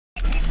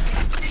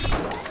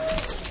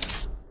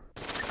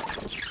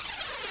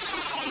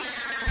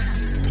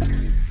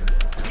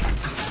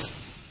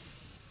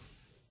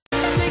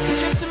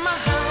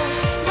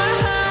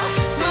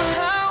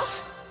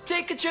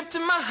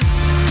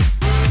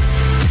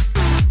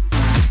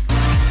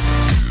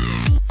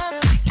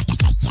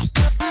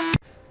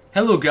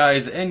Hello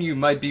guys, and you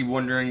might be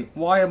wondering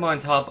why I'm on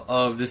top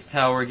of this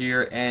tower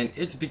here, and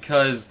it's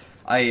because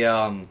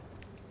I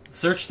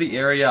searched the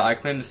area, I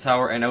claimed this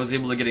tower, and I was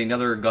able to get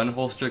another gun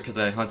holster because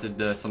I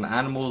hunted some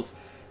animals.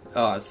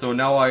 So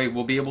now I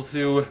will be able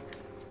to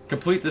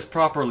complete this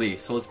properly.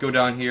 So let's go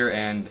down here,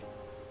 and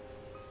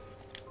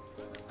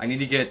I need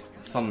to get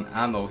some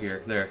ammo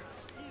here. There.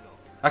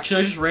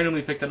 Actually, I just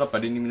randomly picked it up. I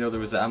didn't even know there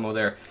was ammo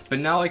there. But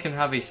now I can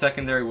have a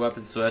secondary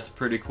weapon, so that's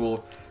pretty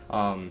cool.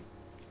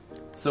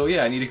 So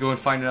yeah, I need to go and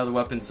find another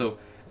weapon. So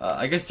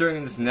I guess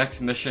during this next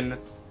mission,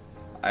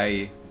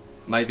 I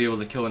might be able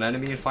to kill an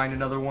enemy and find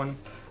another one.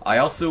 I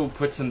also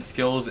put some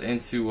skills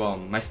into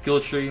my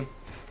skill tree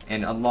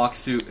and unlock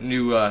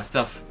new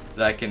stuff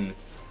that I can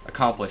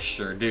accomplish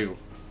or do.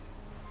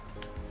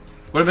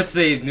 What I'm about to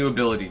say is new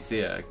abilities.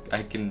 Yeah,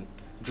 I can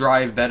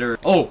drive better.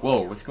 Oh,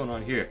 whoa, what's going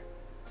on here?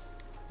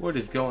 What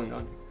is going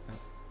on?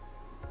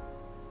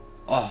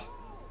 Oh.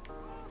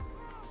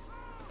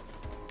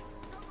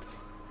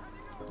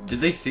 Did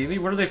they see me?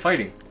 What are they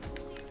fighting?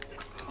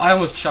 I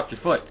almost chopped your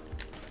foot.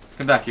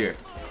 Come back here.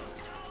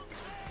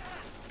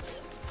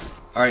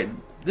 Alright,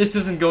 this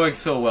isn't going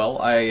so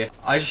well. I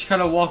just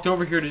kind of walked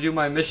over here to do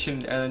my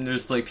mission, and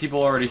there's like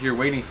people already here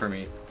waiting for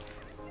me.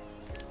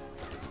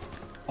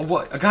 Oh,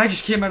 what? A guy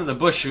just came out of the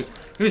bush.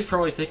 He was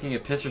probably taking a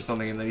piss or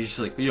something, and then he's just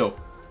like, yo,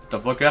 what the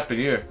fuck happened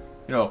here?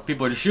 You know,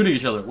 people are just shooting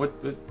each other. What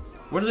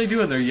are they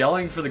doing? They're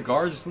yelling for the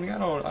guards or something? I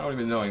don't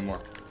even know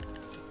anymore.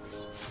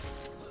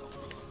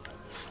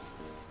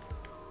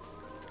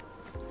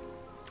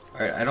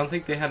 Alright, I don't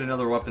think they had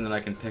another weapon that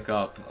I can pick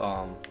up.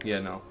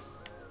 Yeah, no.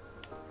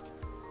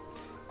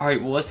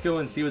 Alright, well, let's go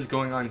and see what's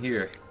going on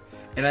here.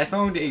 And I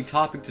found a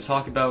topic to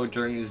talk about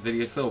during this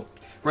video, so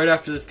right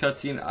after this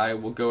cutscene, I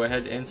will go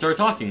ahead and start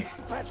talking.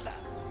 Peddler,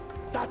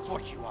 that's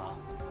what you are.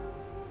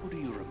 Who do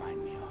you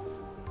remind me of?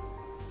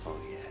 Oh,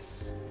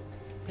 yes.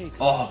 Pagan.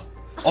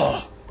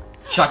 Oh,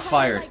 shots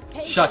fired.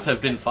 Like Shots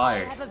have been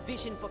fired. I have a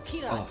vision for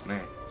Oh,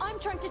 man. I'm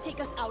trying to take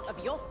us out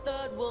of your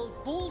third world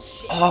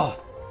bullshit. Oh,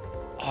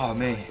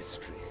 man. Our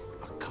history,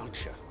 our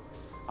culture,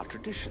 our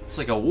traditions. It's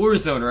like a war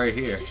zone right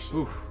here.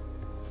 Oof.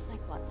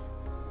 Like what?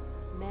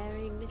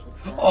 Marrying little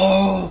girls?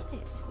 Oh!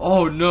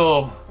 Oh,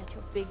 no. Is that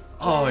your big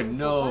Oh, plan for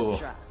no.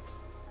 Mantra?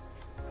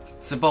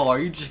 Sabal, are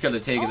you just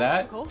gonna take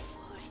that? Go for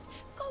it.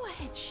 Go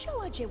ahead, show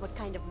Ajay what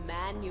kind of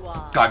man you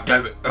are. God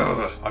damn it.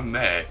 I'm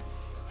mad.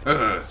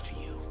 It's to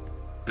you.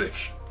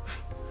 Bitch.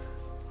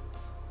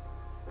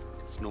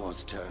 It's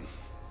Noore's turn.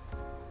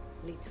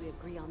 At least we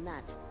agree on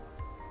that.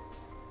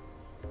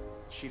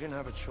 She didn't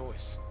have a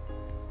choice.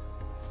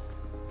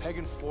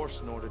 Pagan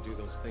forced Noore to do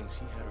those things.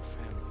 He had her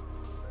family.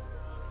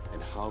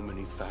 And how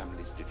many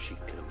families did she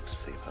kill to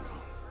save her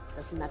own?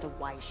 Doesn't matter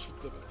why she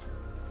did it.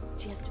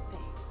 She has to pay.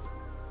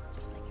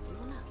 Just like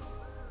everyone else.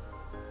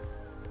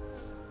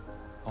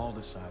 I'll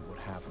decide what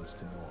happens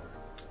to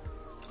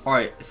Noore.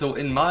 Alright, so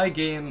in my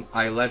game,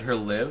 I let her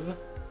live.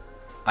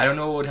 I don't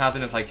know what would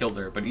happen if I killed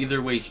her, but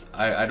either way,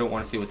 I don't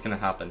want to see what's gonna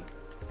happen.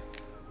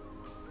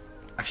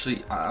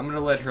 Actually, I'm gonna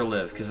let her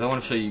live, because I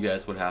want to show you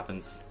guys what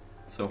happens.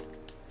 So,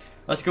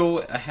 let's go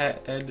ahead,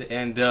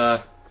 and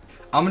I'm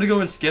gonna go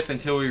and skip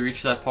until we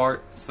reach that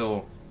part,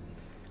 so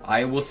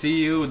I will see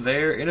you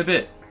there in a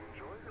bit.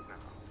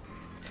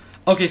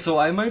 Okay, so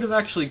I might have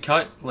actually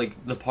cut, like,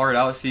 the part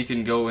out so you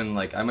can go and,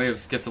 like, I might have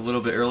skipped a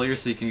little bit earlier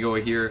so you can go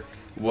hear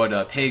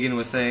what Pagan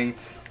was saying.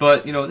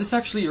 But, you know, this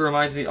actually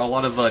reminds me a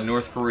lot of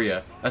North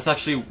Korea.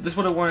 This is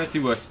what I wanted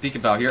to speak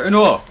about here. And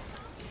oh!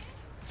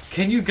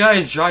 Can you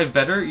guys drive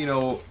better? You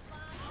know,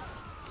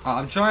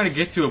 I'm trying to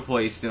get to a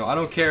place, you know, I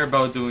don't care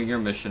about doing your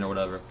mission or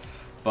whatever.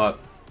 But,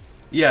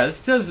 yeah, this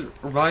does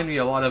remind me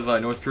a lot of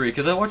North Korea,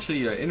 because I watched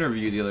the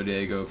interview the other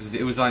day ago, because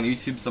it was on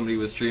YouTube, somebody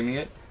was streaming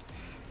it.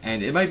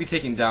 And it might be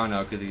taken down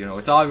now, because, you know,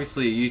 it's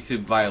obviously a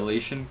YouTube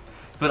violation.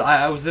 But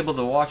I was able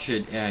to watch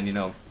it, and, you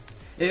know,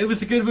 it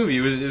was a good movie,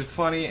 it was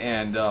funny,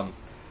 and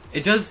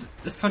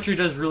this country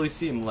does really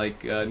seem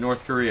like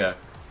North Korea.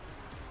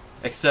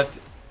 Except,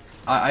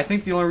 I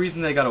think the only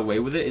reason they got away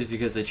with it is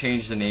because they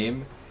changed the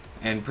name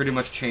and pretty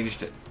much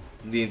changed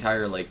the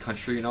entire like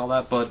country and all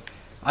that. But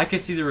I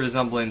can see the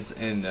resemblance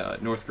in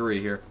North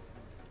Korea here.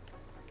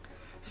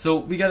 So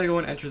we gotta go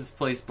and enter this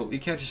place, but we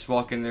can't just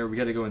walk in there. We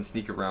gotta go and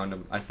sneak around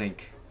them, I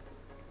think.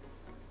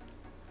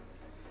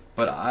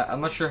 But I'm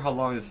not sure how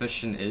long this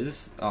mission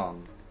is.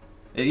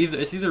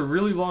 It's either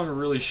really long or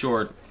really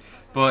short.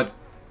 But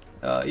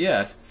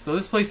yeah, so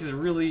this place is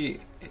really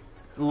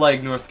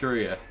like North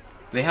Korea.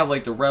 They have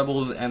like the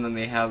rebels, and then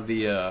they have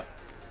the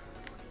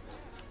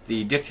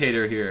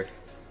dictator here.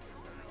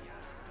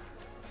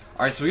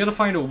 Alright, so we gotta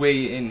find a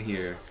way in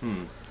here.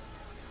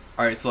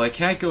 Alright, so I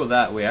can't go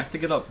that way. I have to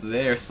get up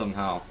there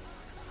somehow.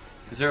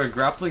 Is there a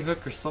grappling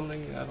hook or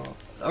something? I don't know.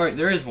 Alright,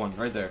 there is one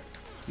right there.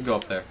 You go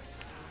up there.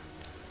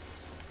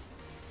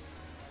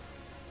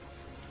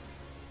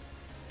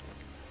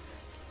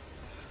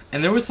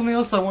 And there was something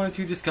else I wanted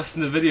to discuss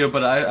in the video,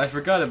 but I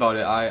forgot about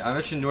it. I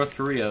mentioned North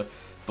Korea,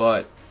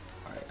 but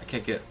I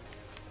can't get...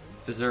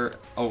 Is there...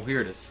 Oh, here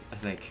it is, I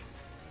think.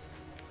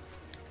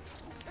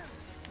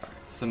 Alright,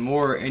 some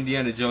more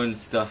Indiana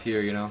Jones stuff here,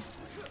 you know.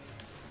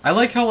 I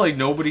like how, like,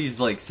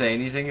 nobody's, like,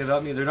 saying anything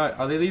about me. They're not,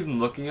 are they even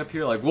looking up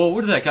here? Like, whoa,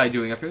 what is that guy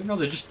doing up here? No,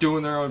 they're just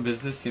doing their own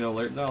business, you know.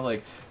 They're not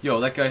like, yo,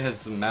 that guy has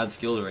some mad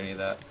skills or any of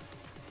that.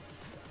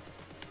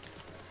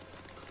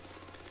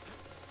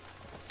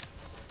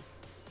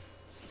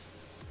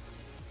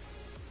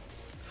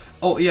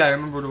 Oh, yeah, I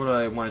remembered what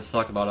I wanted to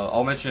talk about.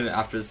 I'll mention it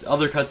after this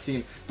other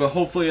cutscene, but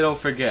hopefully I don't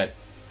forget.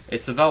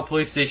 It's about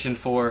PlayStation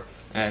 4,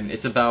 and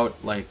it's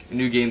about, like,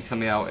 new games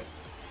coming out.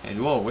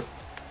 And, whoa, what's...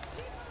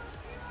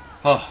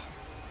 Oh.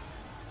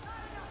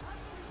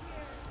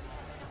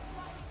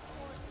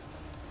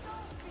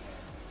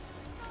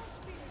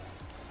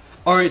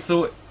 Alright,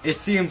 so it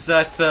seems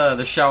that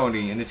they're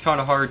shouting, and it's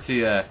kind of hard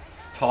to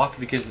talk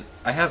because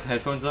I have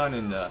headphones on,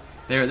 and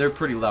they're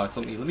pretty loud.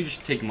 So let me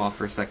just take them off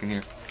for a second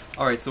here.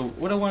 Alright, so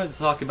what I wanted to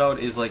talk about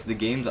is like the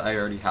games I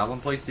already have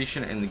on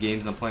PlayStation and the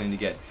games I'm planning to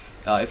get.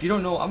 If you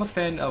don't know, I'm a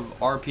fan of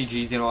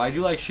RPGs. You know, I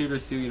do like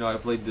shooters too. You know, I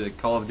played the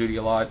Call of Duty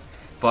a lot,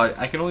 but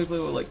I can only play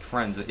with like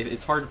friends.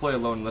 It's hard to play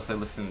alone unless I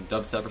listen to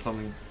dubstep or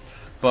something.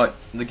 But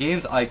the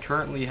games I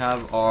currently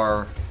have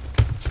are...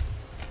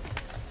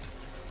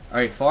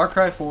 Alright, Far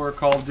Cry 4,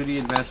 Call of Duty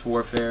Advanced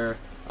Warfare,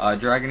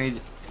 Dragon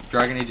Age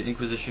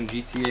Inquisition,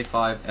 GTA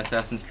 5,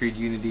 Assassin's Creed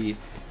Unity,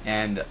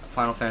 and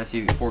Final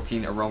Fantasy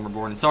XIV: A Realm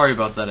Reborn. And sorry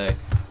about that, I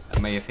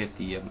may have hit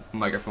the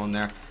microphone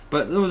there.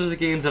 But those are the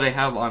games that I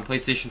have on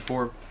PlayStation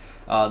 4.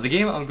 The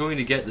game I'm going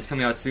to get that's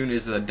coming out soon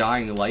is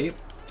Dying Light.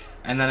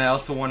 And then I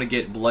also want to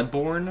get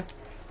Bloodborne.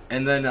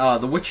 And then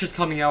The Witcher's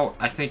coming out,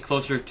 I think,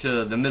 closer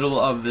to the middle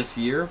of this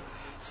year.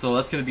 So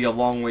that's going to be a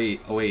long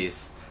way away.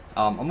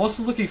 I'm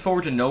also looking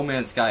forward to No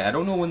Man's Sky. I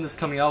don't know when this is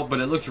coming out, but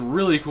it looks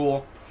really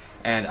cool,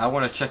 and I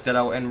want to check that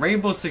out. And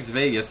Rainbow Six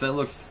Vegas, that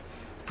looks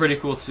pretty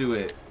cool too.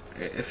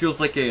 It feels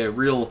like a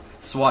real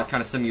SWAT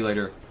kind of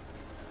simulator.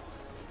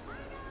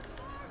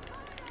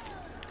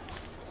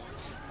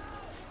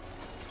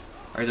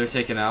 Alright, they're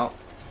taken out.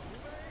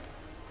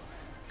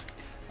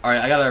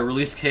 Alright, I gotta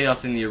release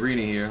chaos in the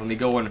arena here. Let me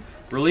go and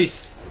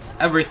release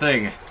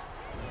everything.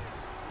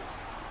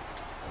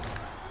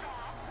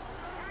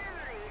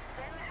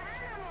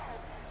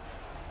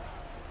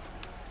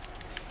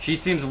 She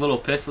seems a little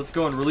pissed. Let's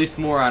go and release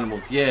more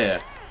animals.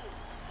 Yeah.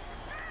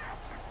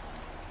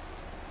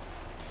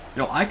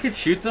 You know, I could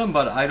shoot them,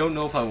 but I don't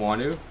know if I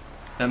want to.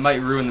 That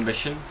might ruin the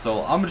mission.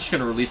 So I'm just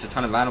going to release a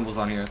ton of animals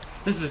on here.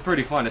 This is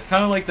pretty fun. It's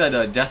kind of like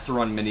that Death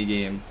Run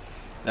minigame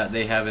that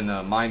they have in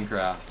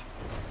Minecraft.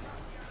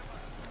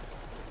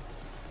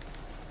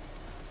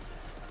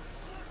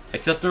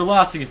 Except they're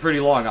lasting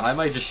pretty long. I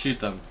might just shoot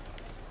them.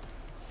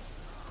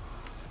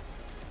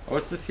 Oh,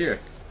 what's this here?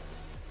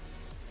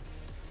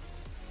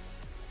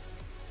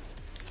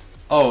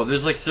 Oh,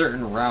 there's like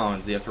certain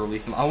rounds you have to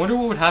release them. I wonder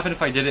what would happen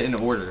if I did it in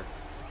order.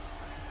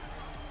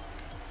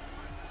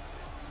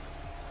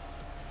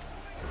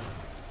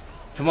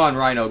 Come on,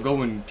 Rhino,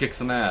 go and kick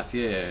some ass.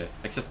 Yeah.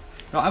 Except,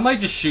 no, I might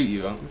just shoot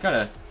you. I'm kind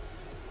of...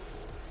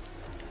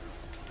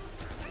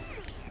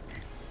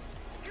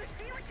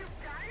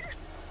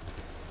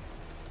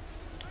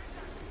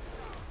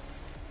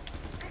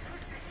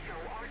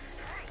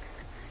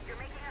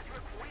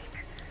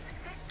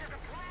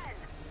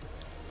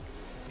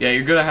 Yeah,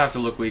 you're gonna have to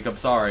look weak, I'm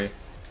sorry.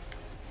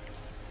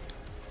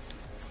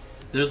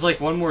 There's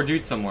like one more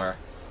dude somewhere.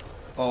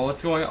 Oh,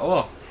 what's going on?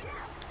 Oh.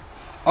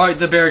 Alright,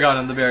 the bear got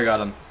him, the bear got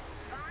him.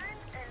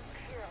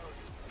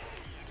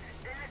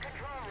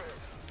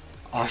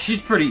 Oh,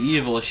 she's pretty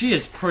evil. She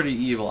is pretty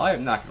evil, I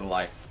am not gonna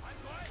lie.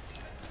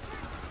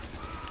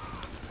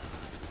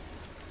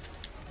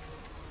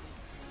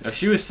 Now,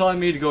 she was telling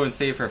me to go and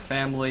save her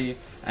family,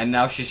 and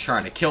now she's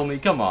trying to kill me.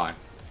 Come on.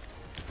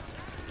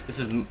 This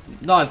is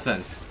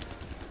nonsense.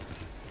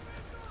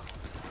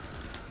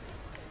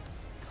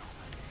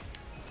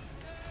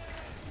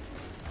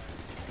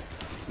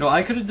 No,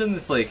 I could have done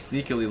this like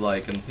sneakily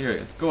like, and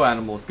here, go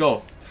animals,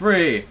 go.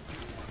 Free!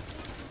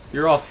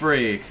 You're all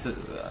free.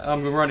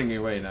 I'm running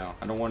away now.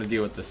 I don't want to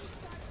deal with this.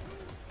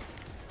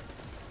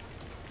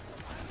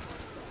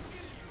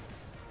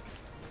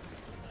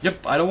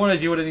 Yep, I don't want to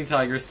deal with any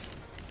tigers.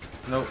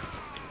 Nope.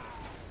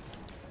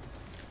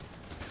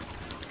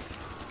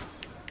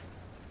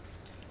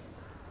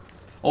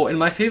 Oh, and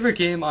my favorite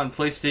game on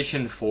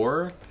PlayStation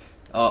 4.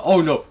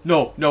 Oh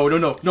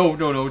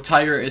no,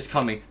 Tiger is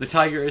coming. The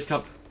tiger is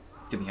coming.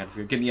 Get me out of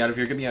here, get me out of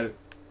here, get me out of...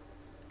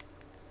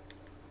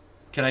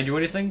 Can I do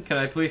anything? Can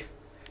I please...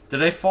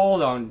 Did I fall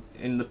down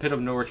in the pit of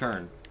no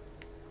return?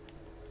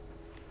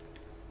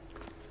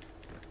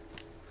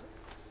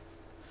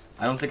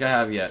 I don't think I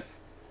have yet.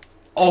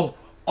 Oh,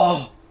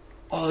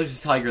 there's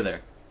a tiger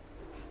there.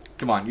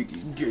 Come on, you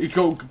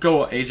go,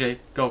 AJ,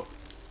 go.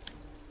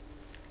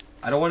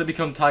 I don't want to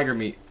become tiger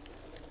meat.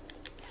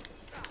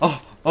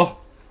 Oh,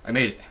 I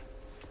made it.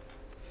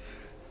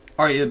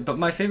 Alright, but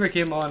my favorite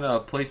game on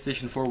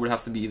PlayStation 4 would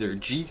have to be either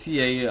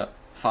GTA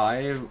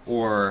 5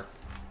 or...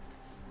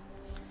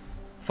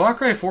 Far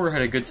Cry 4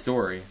 had a good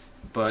story,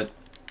 but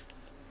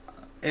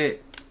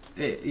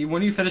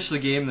when you finish the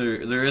game,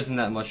 there isn't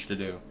that much to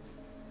do.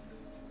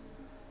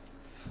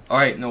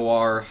 Alright,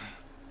 Noire.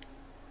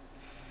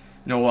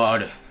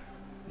 Noad.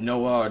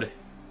 Noad.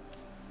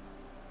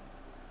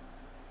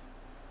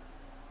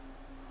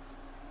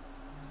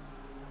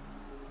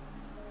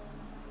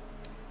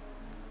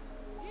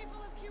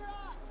 People of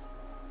Kirat,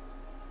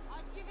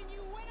 I've given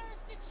you winners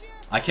to cheer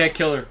for. I can't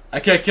kill her. I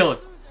can't kill her.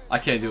 I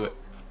can't do it.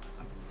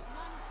 None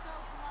so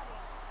bloody,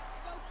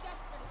 so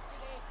desperate as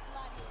today's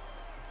gladiators.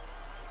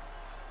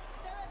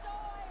 But there is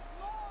always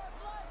more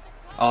blood to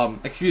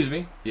come. Excuse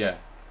me? Yeah.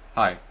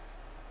 Hi.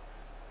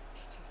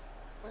 Peter,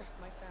 where's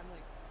my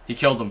family? He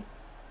killed him.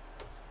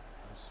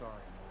 I'm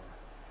sorry, Noore.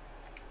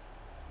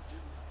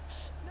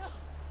 No. I'm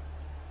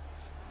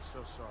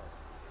so sorry.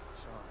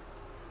 Sorry.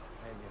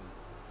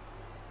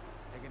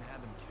 Hagen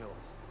had them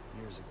killed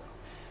years ago.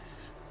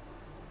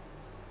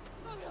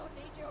 I don't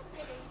need your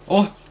pity. Oh!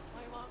 I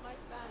want my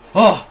family.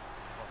 Oh!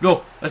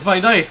 No! That's my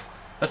knife!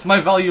 That's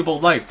my valuable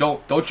knife.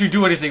 Don't you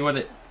do anything with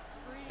it.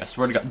 I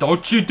swear to God.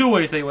 Don't you do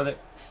anything with it.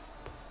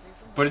 Free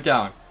from Put it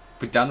down.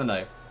 Put down the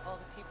knife. all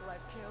the people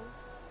I've killed,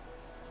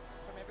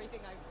 from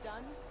everything I've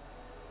done.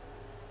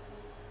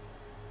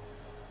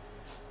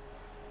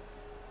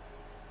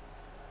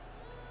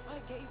 I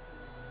gave them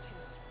this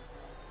taste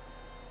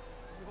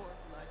for your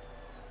blood,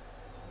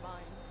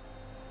 mine.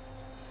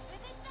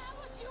 Isn't that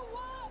what you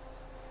want?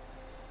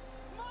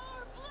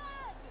 More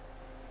blood!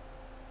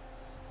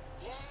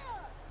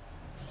 Here!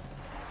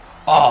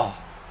 Oh!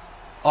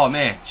 Oh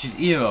man, she's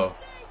emo. Take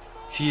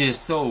more! She is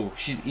so...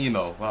 She's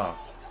emo. Wow.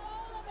 Take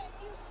all of it,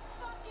 you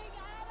fucking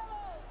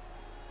animals!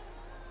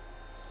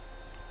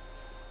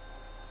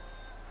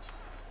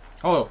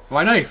 Oh,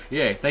 my knife!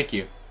 Yay, thank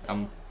you.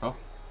 Oh.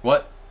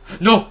 What?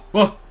 No!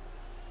 What?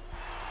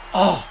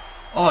 Oh!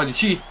 Oh, did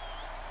she...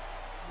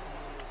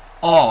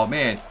 Oh,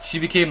 man. She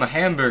became a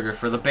hamburger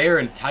for the bear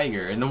and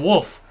tiger and the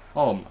wolf.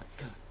 Oh, my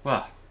God.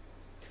 Wow.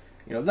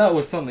 You know, that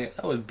was something...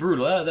 That was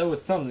brutal. That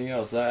was something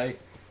else.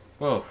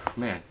 Oh,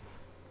 man.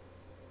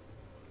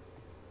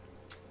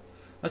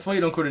 That's why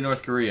you don't go to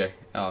North Korea,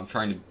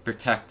 trying to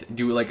protect,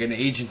 do like an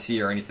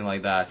agency or anything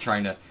like that,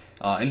 trying to,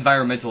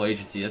 environmental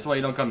agency. That's why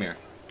you don't come here.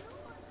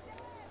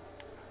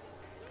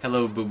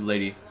 Hello, boob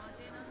lady.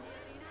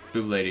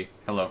 Boob lady.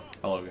 Hello.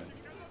 Hello again.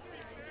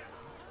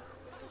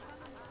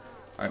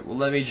 Alright, well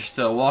let me just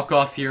walk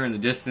off here in the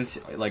distance,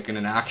 like in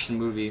an action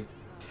movie.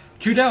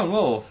 2 down,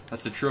 whoa,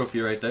 that's a trophy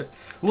right there.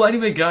 Well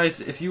anyway guys,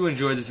 if you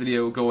enjoyed this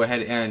video, go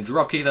ahead and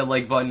kick that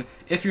like button.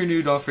 If you're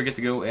new, don't forget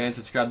to go and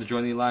subscribe to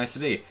join the alliance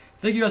today.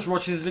 Thank you guys for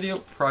watching this video.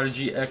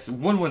 Prodigy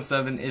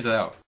X117 is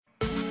out.